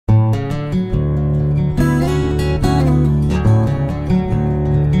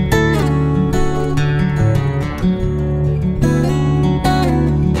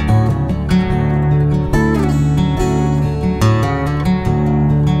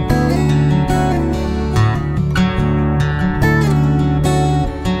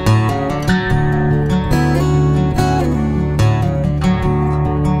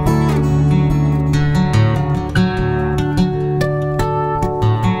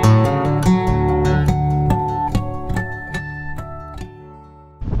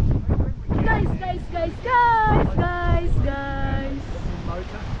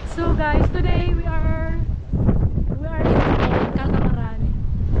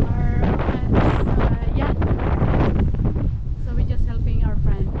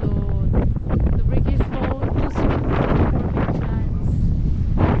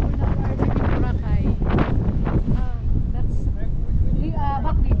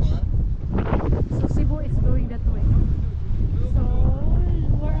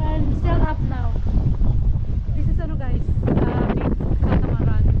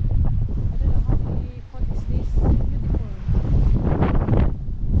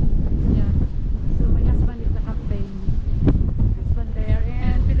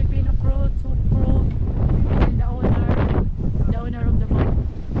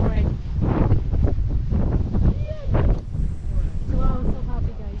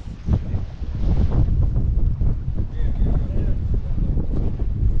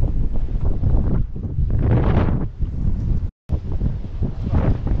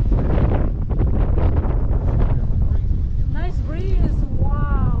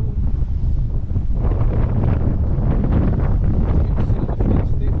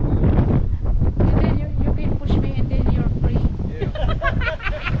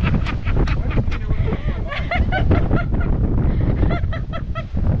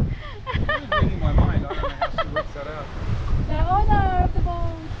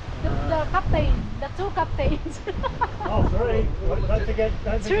Oh, three. Don't forget,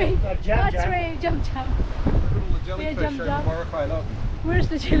 Three. jam jam. Three. Jump jump. Look at all the Yeah, jellyfish jump, over jump. Moroccai, look. Where's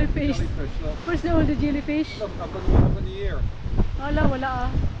the jellyfish? Jellyfish, look. Where's all the jellyfish? Look, I've got one up in the ear. Wala, wala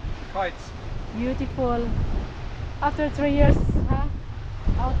ah. Kites. Beautiful. After 3 years, huh?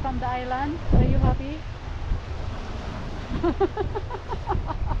 Out from the island, are you happy? So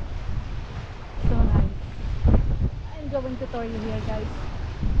nice. I'm going to tour you here, guys.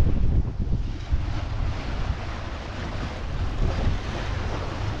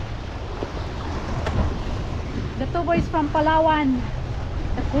 The two boys from Palawan.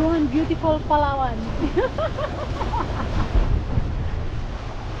 The Coron, beautiful Palawan.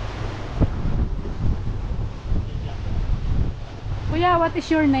 Kuya, what is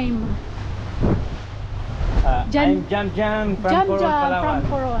your name? I'm Jam Jam from Jam Coron, Jam Palawan. from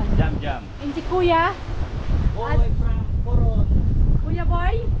Coron. Jam Jam. And si Kuya? Boy from Coron. Kuya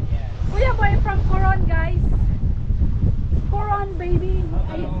Boy? Yes. Kuya Boy from Coron, guys. Coron, baby.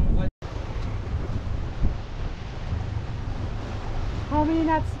 How many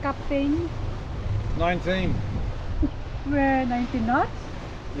knots, Captain? 19. We're 19 knots?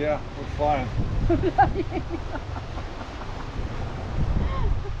 Yeah, we're flying.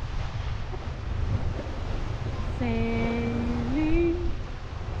 Sailing,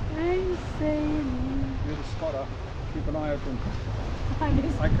 I'm sailing. You're the spotter. Keep an eye open. I'm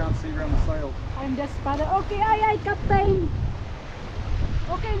just, I can't see around the sail. I'm just spotter. Okay, aye, Captain.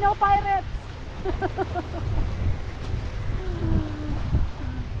 Okay, no pirates.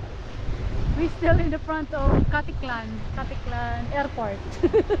 We're still in the front of Catamaran Airport.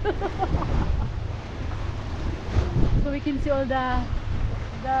 So we can see all the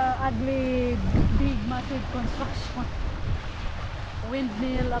ugly, big, massive construction.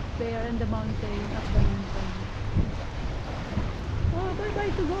 Windmill up there and the mountain, up the mountain. Oh, bye bye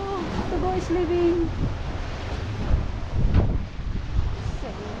to go. To go is leaving.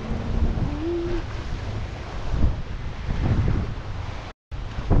 Sailing.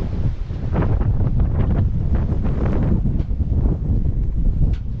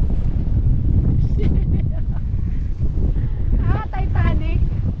 Ah, Titanic.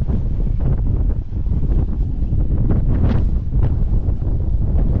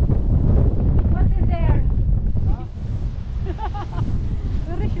 What's in there?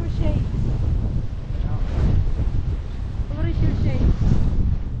 Where is your shade? Where is your shade?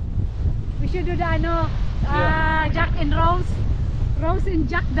 We should do the ano, Jack and Rose. Rose and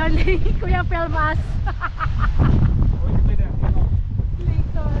Jack, darling. Kuya, film us. Later.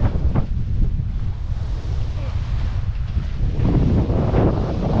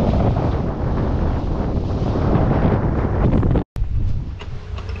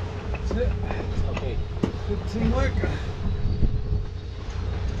 That's it. Okay. Good teamwork.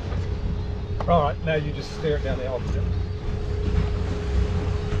 Alright, now you just steer it down the opposite.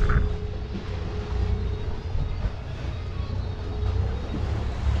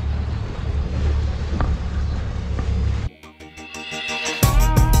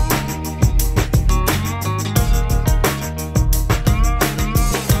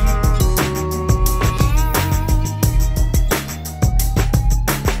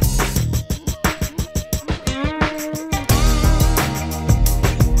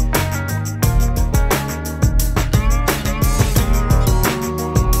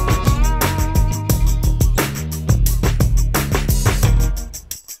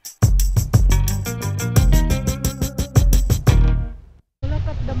 Look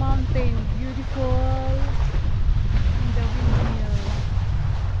at the mountain, beautiful, and the windmill.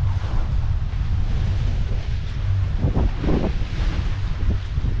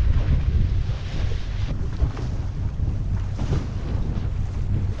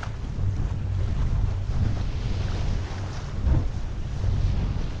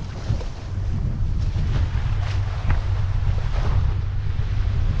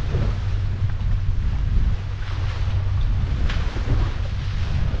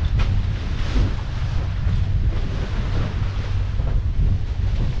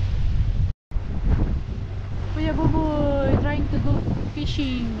 Kuya Buboy trying to go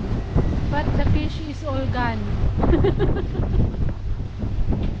fishing, but the fish is all gone.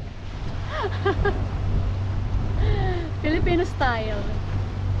 Filipino style,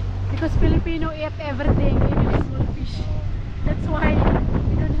 because Filipino eat everything, even small fish. That's why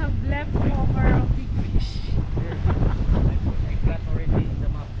we don't have leftover of big fish.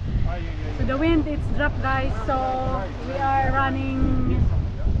 So the wind, it's dropped, guys, so we are running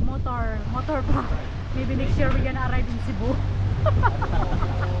motor pa. Maybe next year we're gonna arrive in Cebu.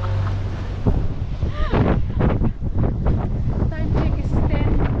 Time check is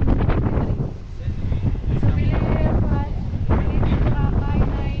 10:53. So we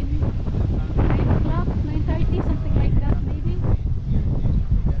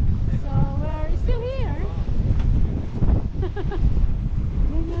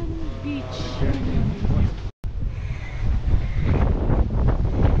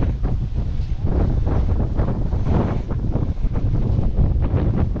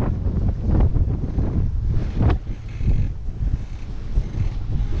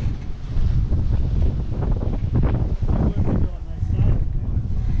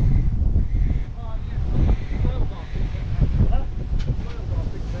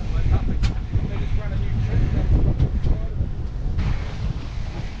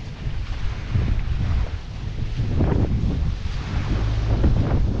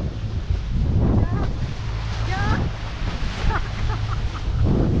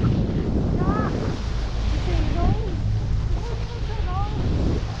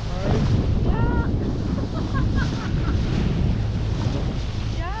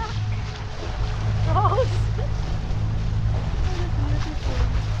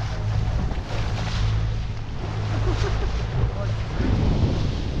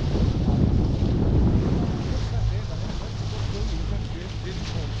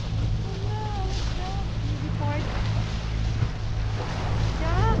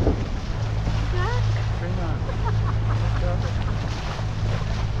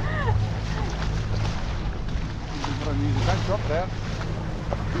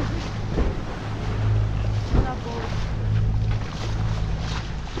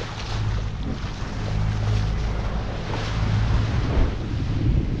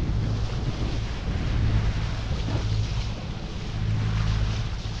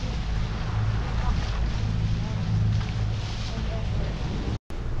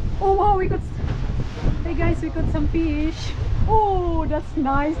Oh wow, we got. Hey guys, we got some fish. Oh, that's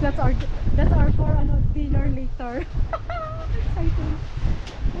nice. That's our for dinner later. Exciting.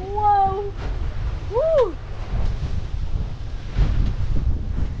 Wow. Woo.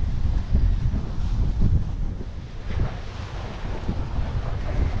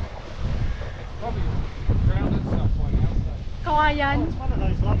 Probably drowned at some point outside. Kawayan. It's one of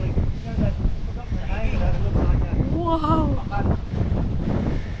those lovely, you know, that, I've forgotten the name, that it looks like a... Wow.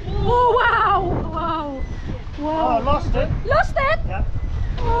 Oh wow. Wow. Oh, Wow. I lost it. Lost it? Yep.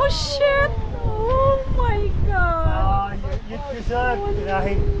 Oh shit. Oh my god. Oh, you deserved it, you know,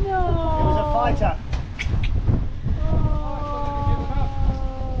 he No. was a fighter.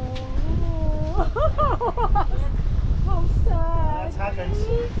 How sad. That happens.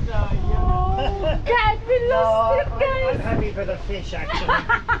 Oh, God, we No, lost it, I'm guys. happy for the fish, actually.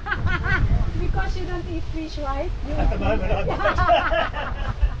 Because you don't eat fish, right? At the moment, I'm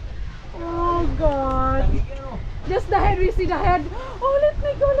not. Oh, God. Just the head, we see the head. Oh, let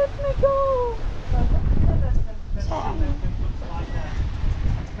me go, let me go.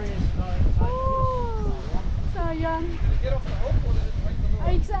 Oh, sayang. Get off the hook or did it make the little...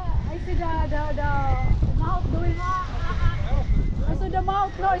 I see the mouth doing I saw the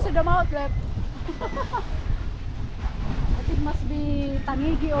mouth, no, I saw the mouth left. I think must be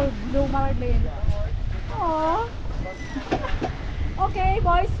Tangigi or Blue Marlin. Aww. Okay,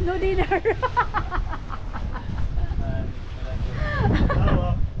 boys, no dinner. Oh,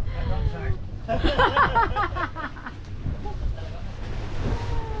 well,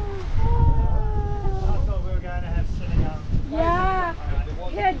 I thought we were going to have sinigang.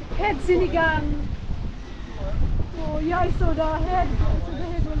 Yeah, head sinigang. Oh yeah, I saw the head. I saw the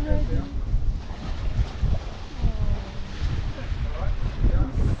head already.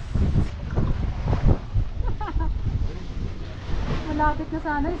 Malapit na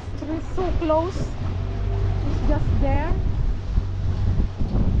sana. It's so close. It's just there.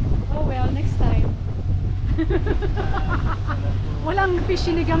 Oh well, next time. Walang fish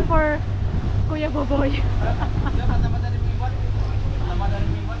sinigang for Kuya Boboy.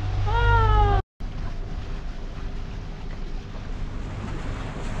 Ah.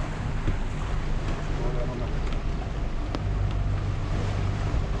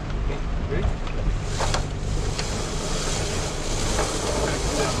 Ready?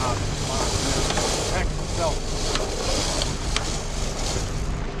 Back yourself.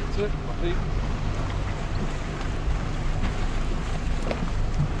 That's it, my feet.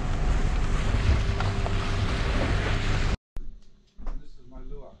 This is my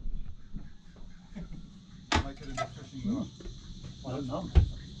lure. Make it into a fishing lure. I don't know.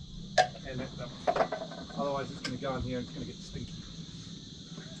 And let them. Otherwise it's going to go in here and it's going to get stinky.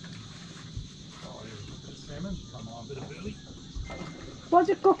 Oh, there's a bit of salmon. Come on, a bit of burley. What's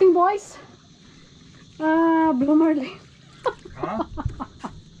your cooking, boys? Blue Marlin. Huh?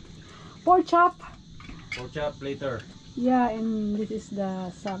 Pork chop. Pork chop later. Yeah, and this is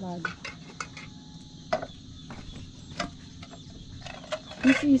the salad.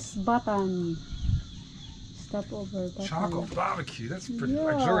 This is batan. Stopover batan. Charcoal barbecue, that's pretty Yeah.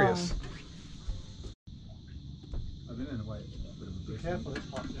 luxurious. I've been in a way, a bit of a blessing. Careful, it's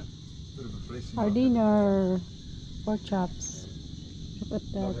hot. Yeah. Bit of a blessing. Our dinner. Pork chops. Look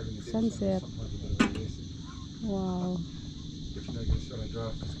at Not that having a dead sunset. summer is sometimes a bit of a blessing. Wow. If you don't get a shallow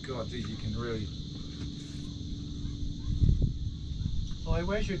draft, because God, geez, you can really. Boy,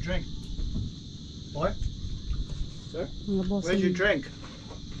 where's your drink? Boy, Sir? Mga bossing. where's your drink?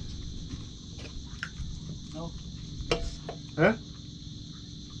 No. Huh?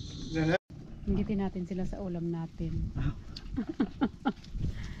 Hingitin natin sila sa ulam natin.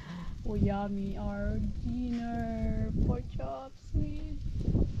 Oh, yummy. Our dinner. Pork chops with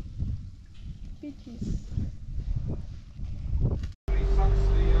peaches.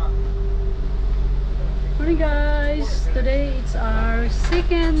 Morning guys! Today it's our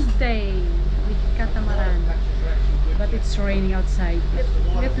second day with Catamaran. But it's raining outside.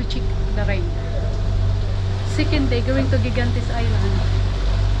 We have to check the rain. Second day going to Gigantes Island.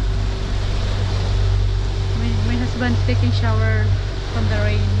 My husband taking shower from the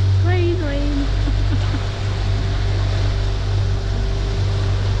rain. Rain.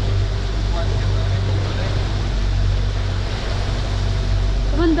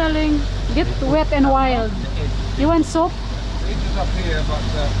 Come on darling, get wet and wild. You want soap? The edge is up here, but.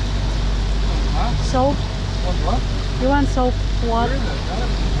 Huh? Soap? What? You want soap? What? Where is it?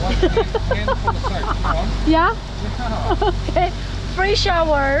 One handful of soap. Come on. Yeah? Yeah. Okay. Free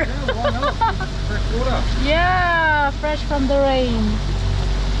shower. Yeah, why not? Fresh water. Yeah, fresh from the rain.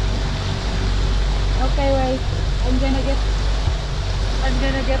 Okay, wait. I'm gonna get I'm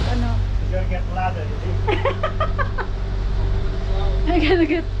gonna get ano. You're gonna get lathered, is he? I'm gonna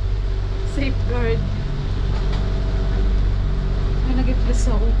get safeguard. I'm gonna get the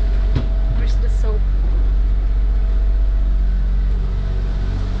soap. Where's the soap?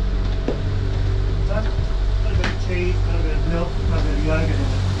 So, a little bit of cheese, a little bit of milk, a little bit of yogurt in it.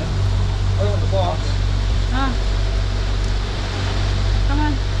 I want the box. Ah. Come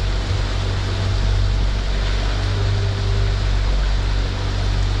on.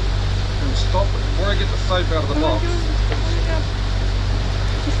 And stop it. Before I get the soap out of the box.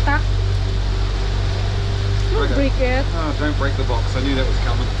 It's stuck. Don't Okay. break it. Oh, don't break the box. I knew that was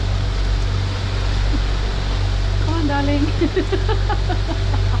coming. Come on, darling.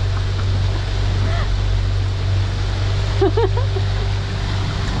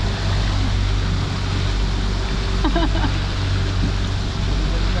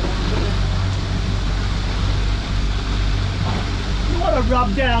 What a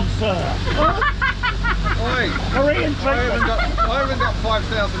rub down, sir! Oi! Korean I haven't got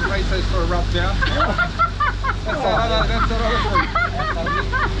 5,000 pesos for a rub down. That's that other fruit.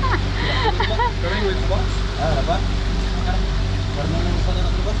 Got any with box?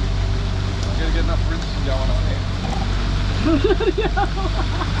 Gonna get enough rinse going on here.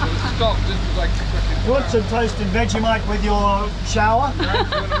 Stop just as I fucking Want some toasted Vegemite with your shower? do it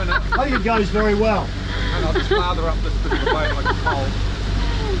in a minute. I think it goes very well. And I'll just lather up this bit of the boat like a pole.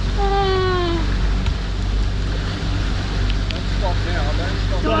 Don't stop now, don't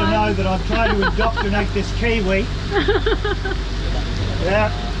stop. Got to know that I'm trying to indoctrinate this Kiwi.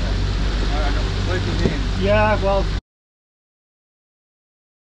 Yeah, I got sleeping hands. yeah, well,